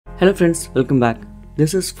Hello friends, welcome back.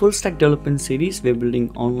 This is Full Stack Development Series. We're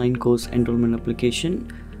building online course enrollment application.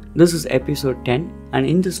 This is episode 10, and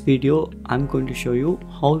in this video I'm going to show you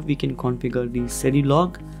how we can configure the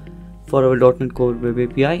Serilog for our .NET Core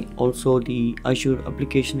Web API, also the Azure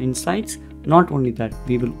Application Insights. Not only that,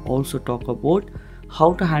 we will also talk about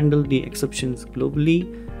how to handle the exceptions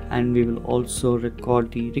globally, and we will also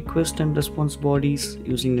record the request and response bodies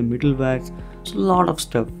using the middleware. So a lot of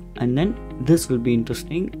stuff, and then this will be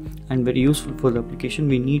interesting and very useful for the application.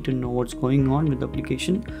 We need to know what's going on with the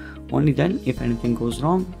application. Only then, if anything goes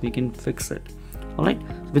wrong, we can fix it. Alright,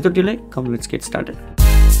 without delay, come let's get started.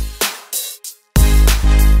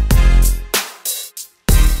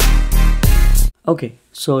 Okay,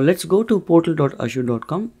 so let's go to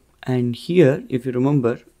portal.azure.com, and here, if you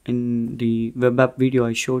remember, in the web app video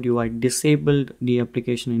I showed you, I disabled the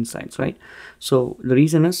application insights, right? So the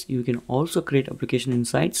reason is you can also create application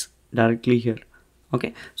insights directly here.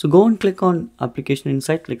 Okay, so go and click on application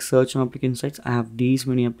insight, click search on application insights. I have these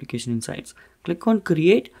many application insights. Click on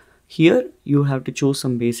create. Here you have to choose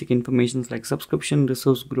some basic information like subscription,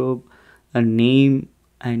 resource group, a name,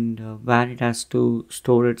 and where it has to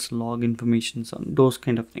store its log information, on those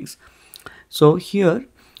kind of things. So here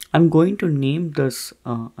I'm going to name this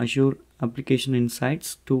Azure Application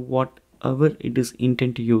Insights to whatever it is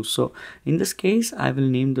intended to use. So in this case, I will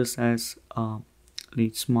name this as the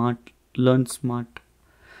Learn Smart.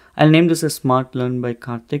 I'll name this as Smart Learn by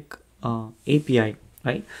Karthik API,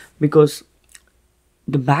 right? Because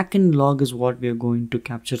the backend log is what we are going to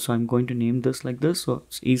capture. So I'm going to name this like this, so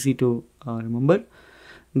it's easy to remember.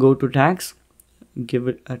 Go to tags, give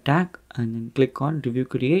it a tag, and then click on review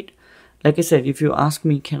create. Like I said, if you ask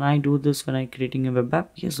me, can I do this when I'm creating a web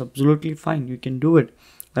app? Yes, absolutely fine. You can do it.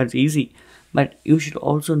 That's easy. But you should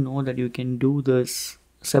also know that you can do this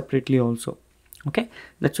separately also. Okay,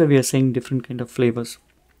 that's why we are saying different kind of flavors.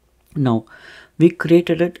 Now, we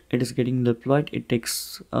created it. It is getting deployed. It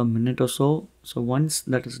takes a minute or so. So once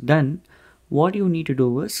that is done, what you need to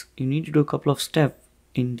do is you need to do a couple of steps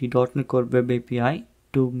in the .NET Core Web API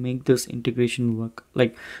to make this integration work.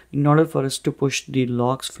 Like, in order for us to push the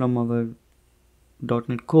logs from our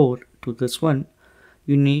 .NET Core to this one,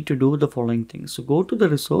 you need to do the following things. So go to the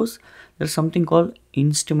resource. There's something called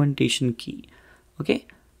instrumentation key. Okay,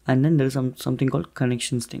 and then there's something called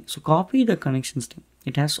connection string. So copy the connection string.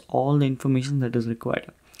 It has all the information that is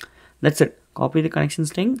required. That's it. Copy the connection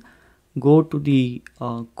string, go to the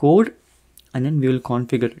code, and then we will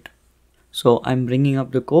configure it. So I'm bringing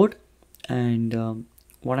up the code, and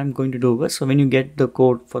what I'm going to do is, so when you get the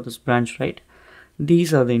code for this branch, right,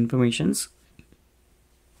 these are the informations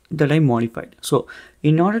that I modified. So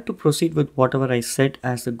in order to proceed with whatever I set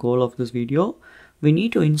as the goal of this video, we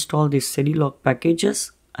need to install the Serilog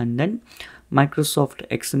packages, and then Microsoft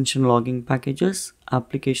extension logging packages,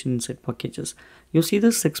 application insight packages. You see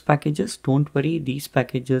the 6 packages. Don't worry, these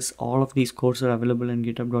packages, all of these codes are available in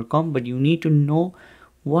github.com, but you need to know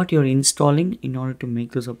what you're installing in order to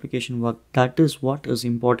make this application work. That is what is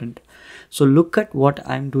important. So look at what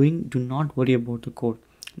I'm doing. Do not worry about the code.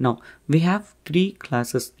 Now we have 3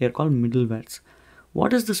 classes. They are called middlewares.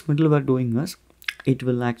 What is this middleware doing is, it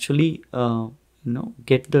will actually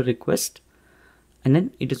get the request, and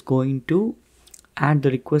then it is going to add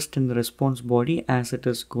the request in the response body as it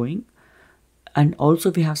is going. And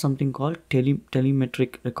also we have something called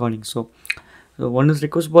telemetric recording. So one is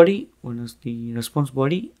request body, one is the response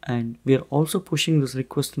body, and we are also pushing this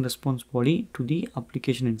request and response body to the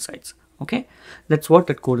application insights. Okay, that's what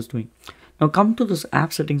that code is doing. Now come to this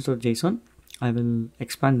app settings.json. I will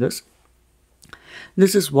expand this.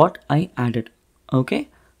 This is what I added. Okay,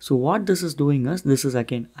 so what this is doing is, this is,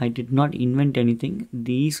 again, I did not invent anything.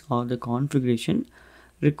 These are the configuration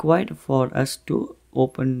required for us to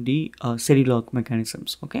open the Serilog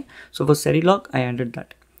mechanisms. Okay, so for Serilog, I added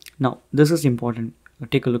that. Now this is important.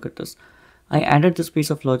 Take a look at this. I added this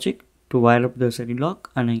piece of logic to wire up the Serilog,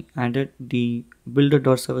 and I added the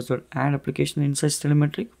builder.service.add application insights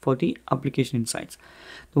telemetry for the application insights.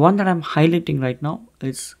 The one that I'm highlighting right now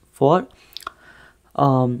is for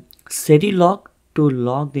Serilog to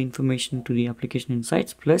log the information to the application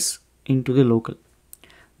insights plus into the local.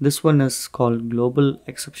 This one is called global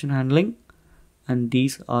exception handling, and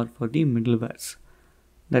these are for the middlewares.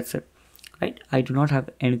 That's it. Right, I do not have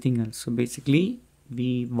anything else. So basically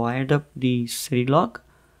we wired up the Serilog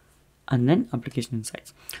and then application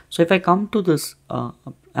insights. So if I come to this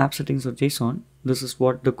app settings of JSON, this is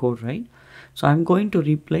what the code, right? So I'm going to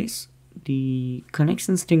replace the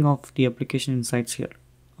connection string of the application insights here.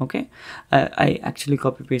 Okay, I actually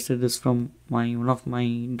copy pasted this from one of my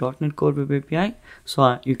 .NET Core Web API.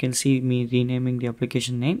 So you can see me renaming the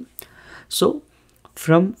application name. So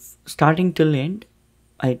from starting till end,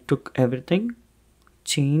 I took everything,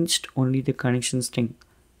 changed only the connection string.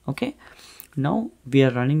 Okay, now we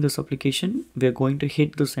are running this application. We are going to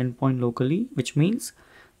hit this endpoint locally, which means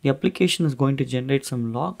the application is going to generate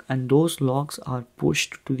some log, and those logs are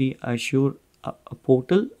pushed to the Azure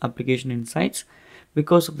portal application insights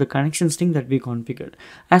because of the connection string that we configured.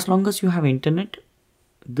 As long as you have internet,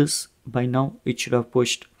 this by now it should have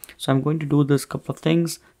pushed. So I'm going to do this couple of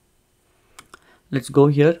things. Let's go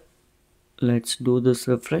here. Let's do this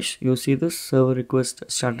refresh. You see this server request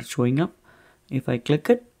started showing up. If I click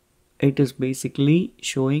it, it is basically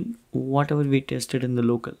showing whatever we tested in the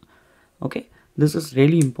local. Okay, this is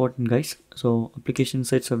really important, guys. So application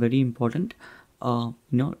insights are very important.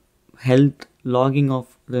 Health logging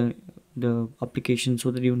of the application,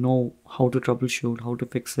 so that you know how to troubleshoot, how to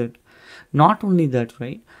fix it. Not only that,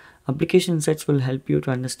 right? Application insights will help you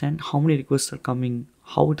to understand how many requests are coming,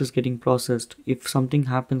 how it is getting processed. If something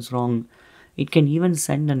happens wrong, it can even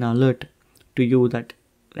send an alert to you that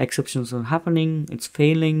exceptions are happening, it's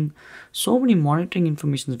failing. So many monitoring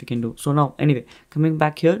information we can do. So now, anyway, coming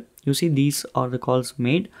back here, you see these are the calls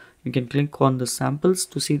made. You can click on the samples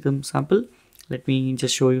to see them sample. Let me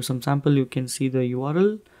just show you some sample. You can see the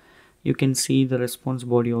URL. You can see the response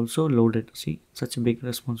body also loaded. See, such a big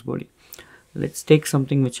response body. Let's take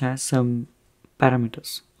something which has some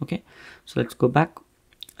parameters. Okay, so let's go back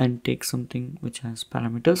and take something which has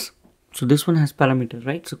parameters. So this one has parameter,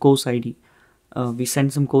 right? So course ID. We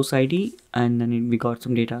sent some course ID and then we got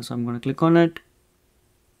some data. So I'm going to click on it.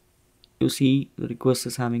 You see the request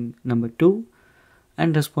is having number 2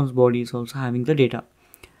 and response body is also having the data.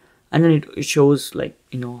 And then it shows like,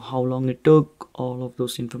 how long it took, all of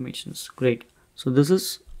those informations. Great. So this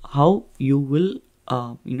is how you will,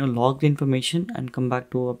 log the information and come back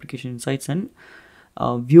to application insights and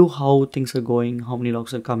view how things are going, how many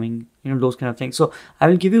logs are coming, those kind of things. So I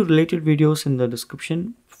will give you related videos in the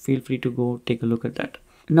description. Feel free to go take a look at that.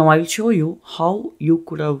 Now I will show you how you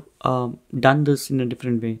could have done this in a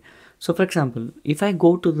different way. So for example, if I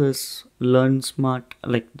go to this Learn Smart,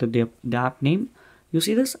 like the app name, you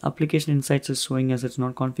see this application insights is showing as it's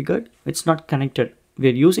not configured. It's not connected.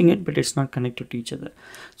 We're using it, but it's not connected to each other.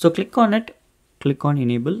 So click on it, click on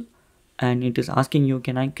enable, and it is asking you,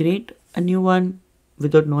 can I create a new one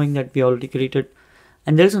without knowing that we already created?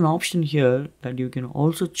 And there's an option here that you can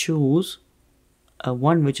also choose a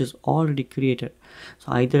one which is already created.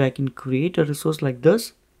 So either I can create a resource like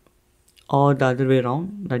this, or the other way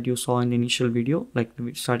around that you saw in the initial video, like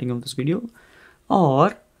the starting of this video,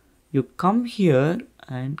 or you come here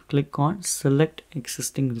and click on select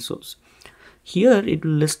existing resource. Here it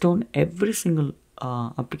will list down every single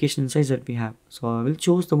application insights that we have. So I will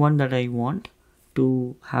choose the one that I want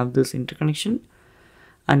to have this interconnection.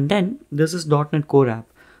 And then this is .NET Core app.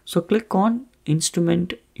 So click on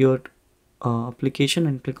instrument your application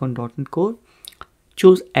and click on .NET Core.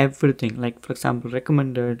 Choose everything, like for example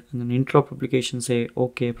recommended, and then interop application, say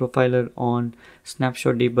okay, profiler on,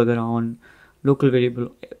 snapshot debugger on, local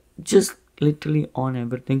variable, just literally on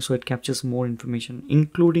everything, so it captures more information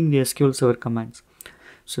including the SQL Server commands.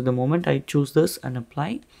 So the moment I choose this and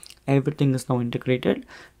apply, everything is now integrated.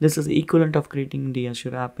 This is equivalent of creating the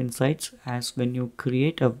Azure App Insights as when you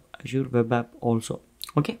create a Azure web app also.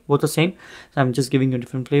 Okay, both the same. So I'm just giving you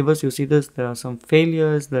different flavors. You see this, there are some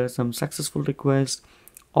failures, there are some successful requests,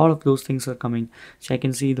 all of those things are coming. So I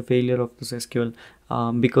can see the failure of this SQL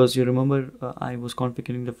because you remember I was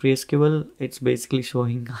configuring the free SQL. It's basically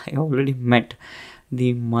showing I already met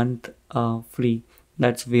the month free.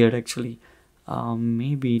 That's weird actually.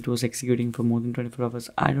 Maybe it was executing for more than 24 hours.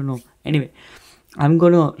 I don't know. Anyway, I'm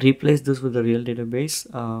gonna replace this with a real database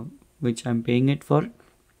which I'm paying it for.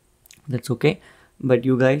 That's okay. But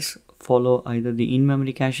you guys follow either the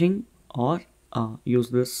in-memory caching or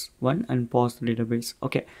use this one and pause the database.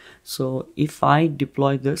 Okay, so if I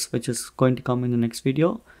deploy this, which is going to come in the next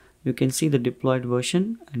video, you can see the deployed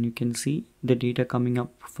version and you can see the data coming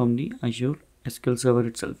up from the Azure SQL Server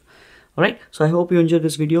itself. Alright, so I hope you enjoyed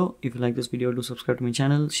this video. If you like this video, do subscribe to my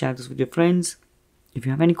channel, share this with your friends. If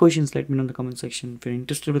you have any questions, let me know in the comment section. If you're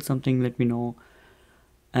interested with something, let me know.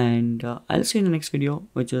 And I'll see you in the next video,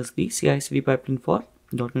 which is the CI/CD pipeline for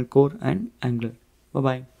 .NET Core and Angular.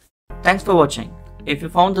 Bye-bye. Thanks for watching. If you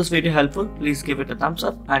found this video helpful, please give it a thumbs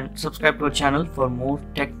up and subscribe to our channel for more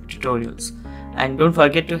tech tutorials. And don't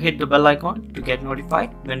forget to hit the bell icon to get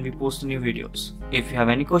notified when we post new videos. If you have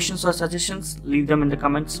any questions or suggestions, leave them in the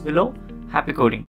comments below. Happy coding!